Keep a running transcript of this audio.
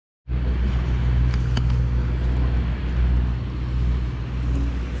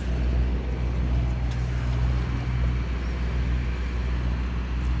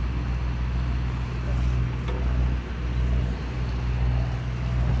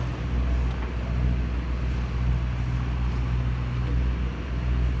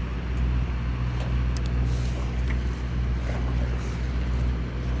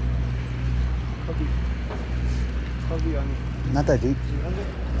Not that deep.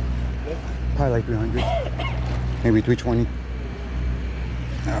 Probably like 300. Maybe 320.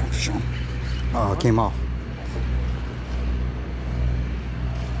 Oh, for sure. Oh, it came off.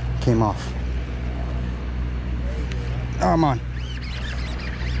 Came off. Oh, I'm on.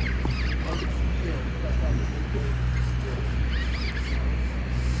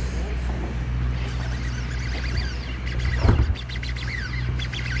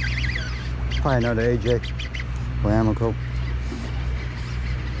 Probably another AJ or Amico.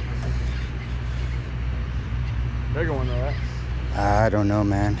 Bigger one though, right? I don't know,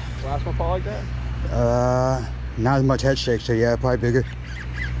 man. Last one fall like that? Not as much head shake, so yeah, probably bigger.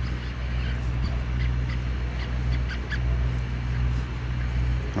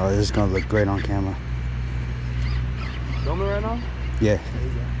 Oh, this is gonna look great on camera. Filming right now? Yeah. There you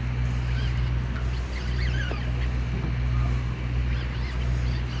go.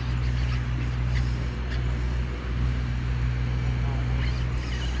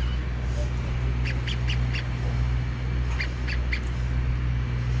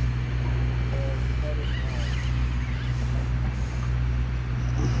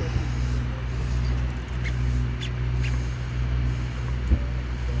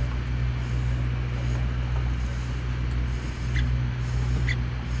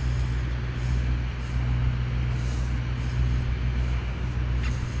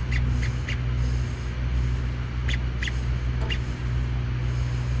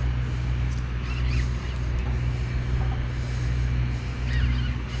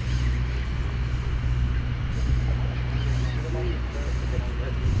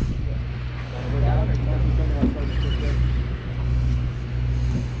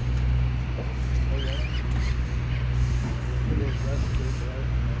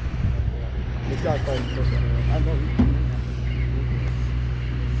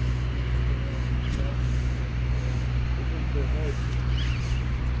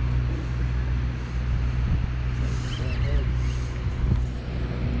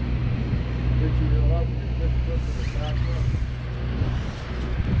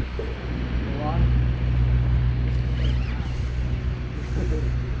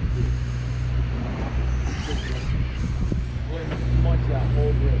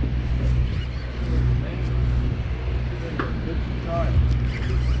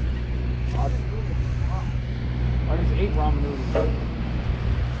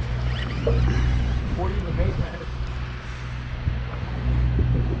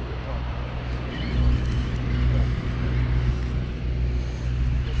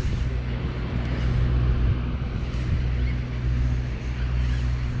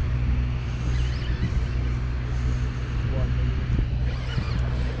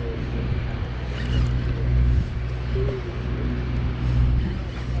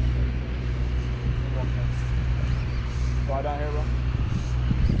 Down here, bro.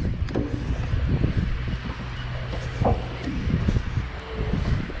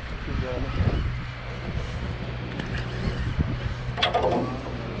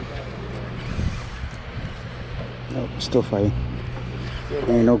 Nope, still fighting.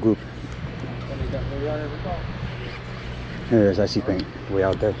 Ain't no group. There it is, I see paint way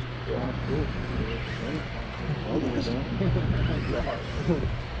out there.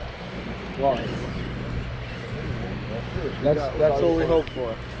 That's what we hope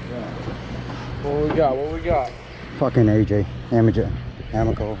for. What we got? What we got? Fucking AJ,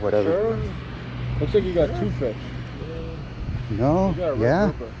 Amico, whatever. Sure. Looks like you got two fish. No, You got a red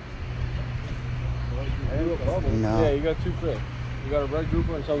yeah. grouper. No. Yeah, you got two fish. You got a red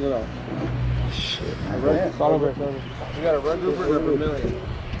grouper and something else. Shit. You got a red grouper and a vermilion.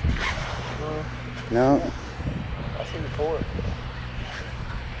 No. I seen the four.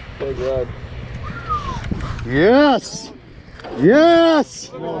 Big red. Yes! Yes!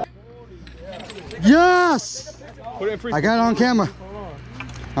 Yes! I got it on camera.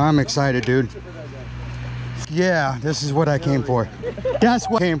 I'm excited, dude. Yeah, this is what I came for. That's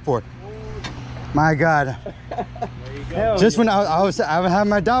what I came for. My God. Just when I was having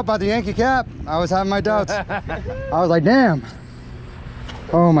my doubt about the Yankee Cap. I was having my doubts. I was like, damn.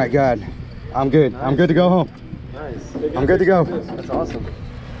 Oh my God. I'm good. I'm good to go home. Nice. I'm good to go. That's awesome.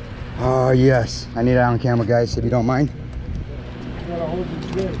 Oh yes. I need it on camera, guys, if you don't mind.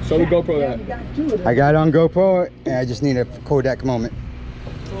 Show the GoPro that. I got it on GoPro and I just need a Kodak moment.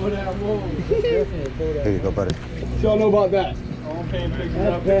 Here you go, buddy. Y'all know about that.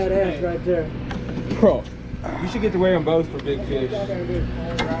 That's badass right there. Bro, you should get to wear them both for big fish. Yeah,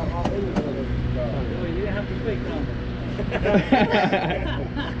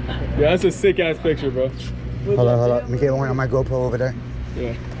 that's a sick ass picture, bro. Hold on. Let me get one on my GoPro over there.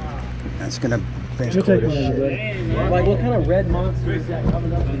 Yeah. That's gonna face You cold take as one, shit. buddy. Like, what kind of red monster is that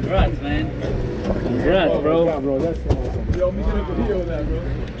coming up? Congrats, man. Congrats, bro. Bro, that's awesome. Yo, let me get a video of that, bro.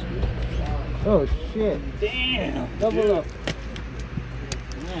 Oh, shit. Damn. Double up.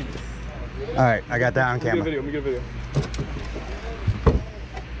 Nice. All right, I got that on Let me camera. get a video.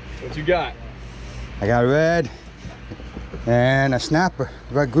 What you got? I got red and a snapper,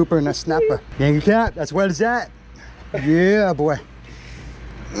 red grouper and a snapper. Yankee Capt, that's where it's at. Yeah, boy.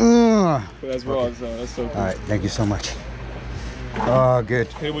 That's raw, so that's so cool. All right, thank you so much. Oh, good.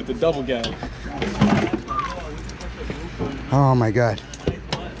 Hit it with the double gag. Oh my God.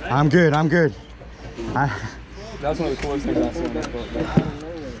 I'm good. I'm good. That's one of the coolest things I've seen on this boat.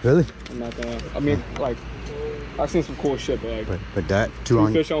 Really? I'm not gonna. I mean, like, I've seen some cool shit, but like, But that two two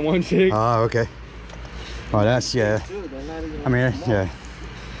on. fish on one jig. Oh, okay. Oh, that's yeah. I mean, yeah.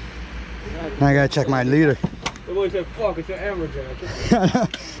 Now I gotta check my leader. The boy said, "Fuck, it's your amber jack."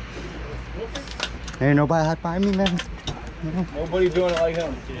 Ain't nobody hot by me, man. Nobody doing it like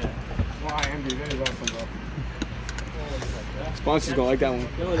him. Yeah. Well, I am, dude. That is awesome, bro. Sponsors gonna like that one.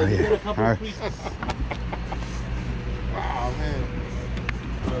 Oh, yeah. All right. Wow, man.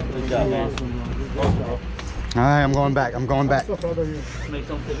 Good job, man. All right, I'm going back. I'm going back. Make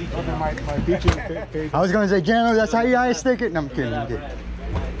some ceviche. My beaching page. I was gonna say, Jano, that's how you guys stick it. No, I'm kidding. I'm kidding.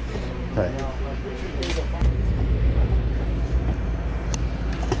 All right.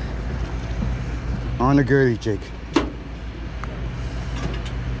 On the girly jig.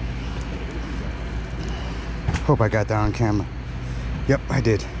 Hope I got that on camera. Yep, I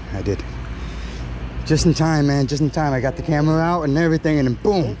did. I did. Just in time, man. Just in time. I got the camera out and everything, and then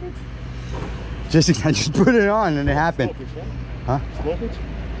boom. I just put it on and it happened. Huh?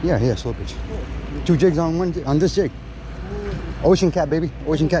 Yeah, slow pitch. 2 jigs on this jig. Ocean Cat, baby.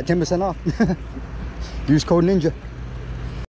 Ocean Cat, 10% off. Use code Ninja.